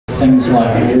things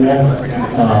like war,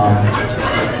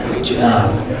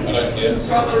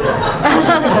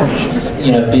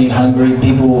 you know, being hungry,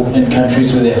 people in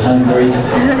countries where they're hungry.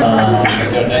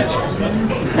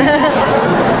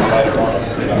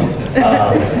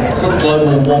 So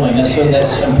global warming, that's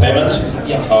famine?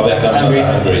 Yeah. Oh, that comes hungry.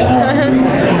 Hungry.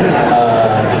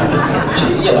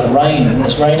 Yeah, like rain. When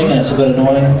it's raining and it's a bit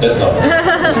annoying. That's not.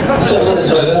 So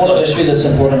it's a smaller issue that's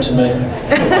important to me.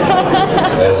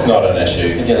 That's not an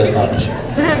issue. Okay, that's not an issue.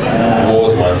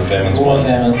 War's one, famine's War, one.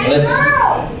 famine. That's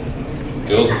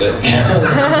Girls, that's it's a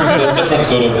different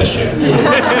sort of issue.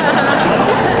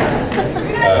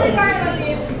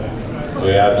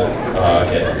 We are. Oh,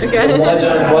 okay. So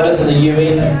why doesn't the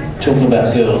UN talk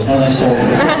about girls? Why don't they solve it?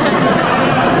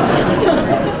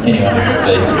 Anyway,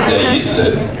 They used to.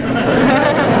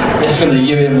 that's when the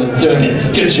UN was doing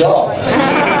it. Good job. If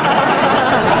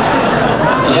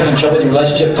you're having trouble with your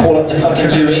relationship, call up the fucking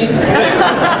UN.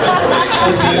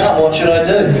 If not, what should I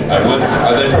do? I would.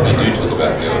 They probably do talk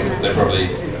about girls. They probably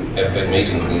have big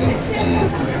meetings and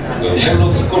well,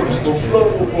 let's go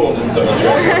flow. And someone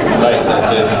tries to relate and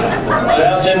says, why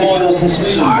aren't there more girls in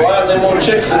Sweden? Why aren't there more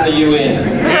chicks in the UN?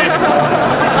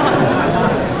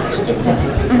 That's a good point.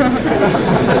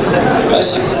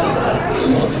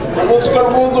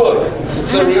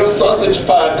 It's a real sausage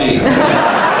party.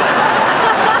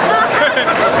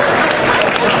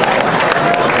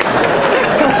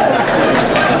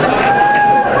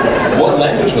 What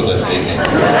language was I speaking?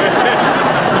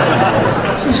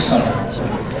 Some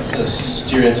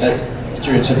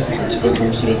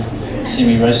stereotypical sort of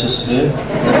semi-racist slur.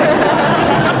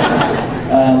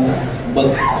 But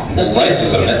this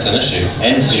Racism, that's an issue.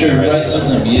 And it's true,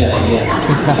 racism, yeah.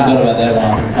 Forgot about that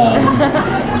one.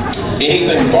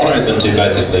 Anything Bono's into,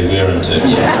 basically, we're into.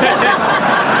 Yeah.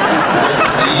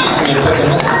 Are you using your pick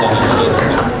and this? I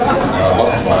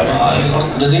lost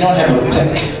mine. Does he not have a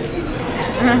pick?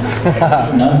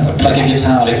 No? Like a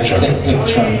guitar? Electron.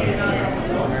 Electron.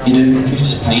 You do? Could you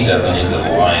just pass He doesn't, he's a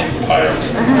lion pirate.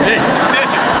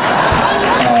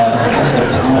 That's the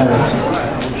pirate.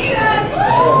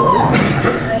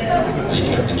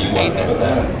 And you won't know about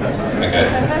that. Okay,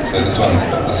 so this one's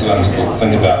called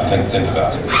Think About.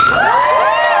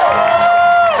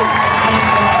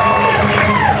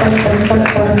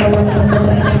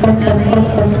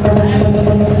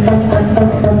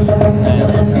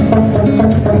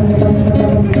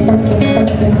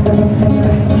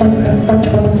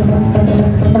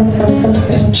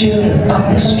 There's children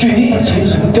on the streets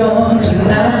using guns and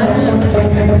knives,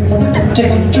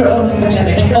 taking drugs,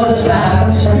 taking each other's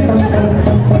lives,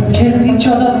 killing each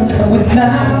other with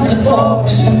knives and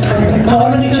forks, and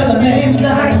calling each other names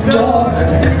like a dog.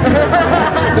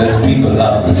 There's people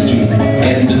on the street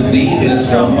getting diseases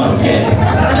from monkeys.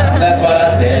 That's what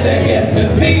I said, they're getting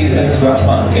diseases from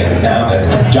monkeys. Now there's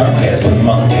junkies with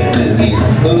monkey disease.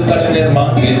 Who's touching these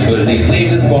monkeys' police?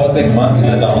 Leave these poor sick monkeys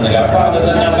alone. They got problems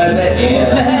enough as it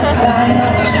is. Lying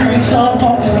on the street, some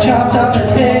punk has chopped off his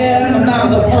head, and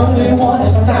I'm the only one who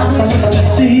stops to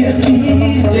see if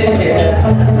he's dead.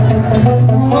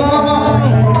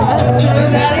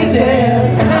 Turns out he's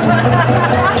dead.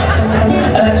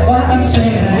 That's why I'm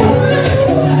saying,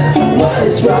 what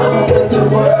is wrong with the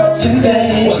world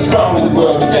today? What's wrong with the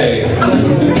world today?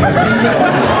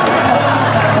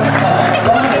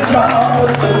 What is wrong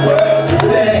with the world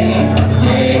today?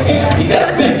 Yeah, you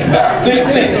gotta think about it,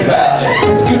 think about it.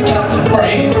 Good out the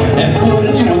brain and put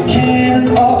it to a can.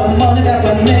 All the money that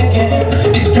we're making,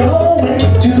 it's going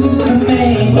to the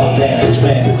main. What man, which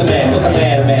man, who's the man, what's a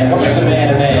man, a man? What makes a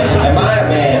man a man? Am I a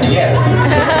man? Yes.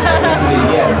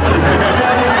 Yes.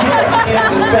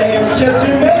 It's just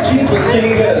too much cheaper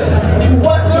sneakers.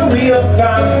 What's the real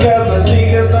consequence? The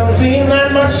sneakers don't seem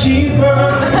that much cheaper.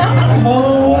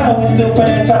 Oh, I was still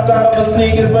paying top dollar for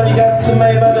sneakers, but you got them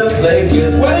made by little slave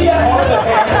kids. What do you have?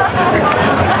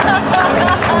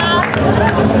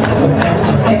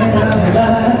 And I'm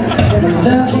alive, we're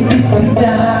lucky if we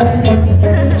die.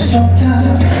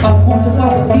 Sometimes I wonder why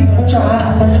the people try.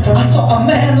 I saw a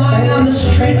man lying on the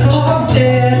street, half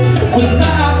dead, with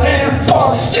knives and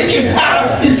forks sticking out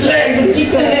of his leg, and he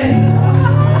said,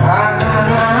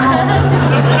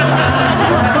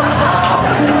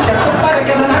 can somebody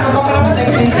get a knife and walk out of my neck,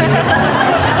 please?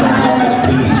 Who's on the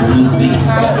bees? Remove these,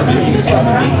 got the bees from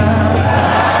me.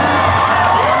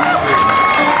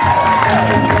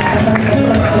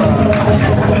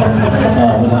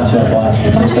 We'd like to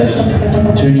invite to the station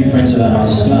two new friends of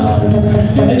ours.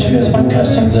 HBO is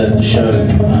broadcasting the show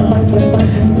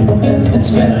in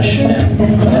Spanish, and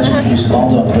I'd like to introduce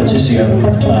Baldo and Patricio,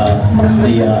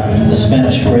 the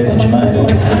Spanish Fred and Jermaine.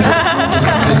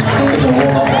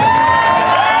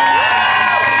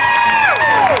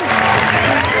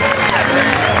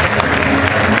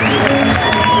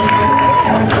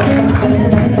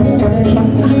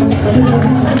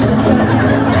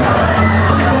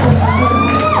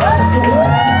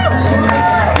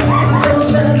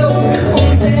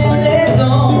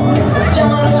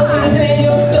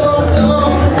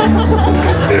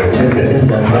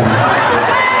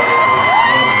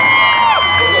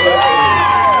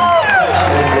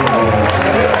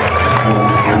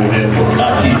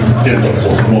 aquí viendo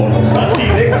los monos. Así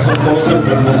deja sus monos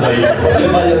enfermos ahí. Que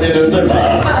vaya a tener de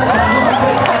más.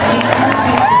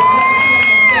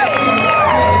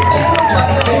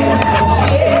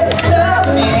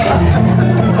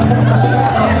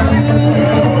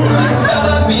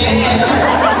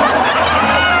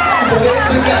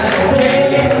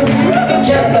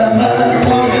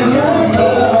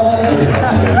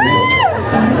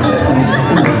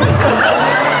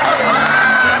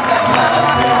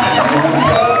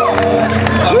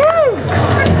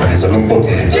 Un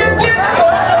poquito.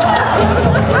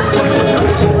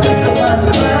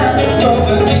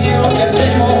 Todo el dinero que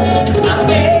hacemos a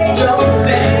ellos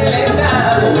se le da.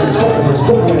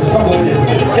 ¿Cómo es?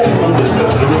 ¿Qué hace cuando se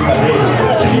pregunta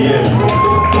bien?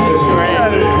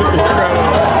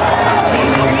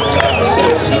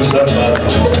 Sus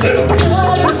zapatos, pero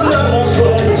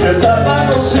ese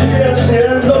zapato sigue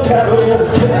siendo caro.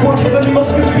 Porque tenemos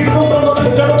que seguir comprando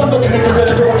tan caro cuando tiene que ser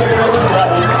hecho porque no se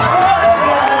esclavos.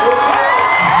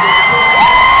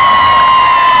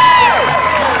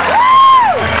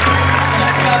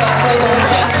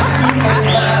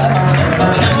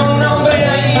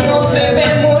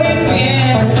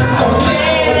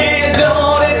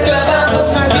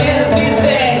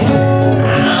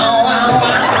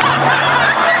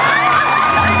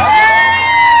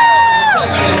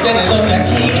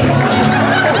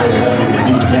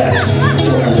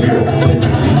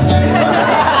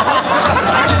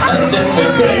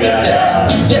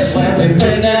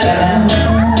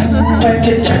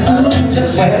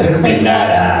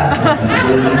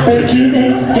 Breaking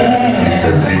it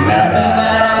down, Sin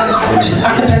nada. which is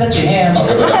acapella jams.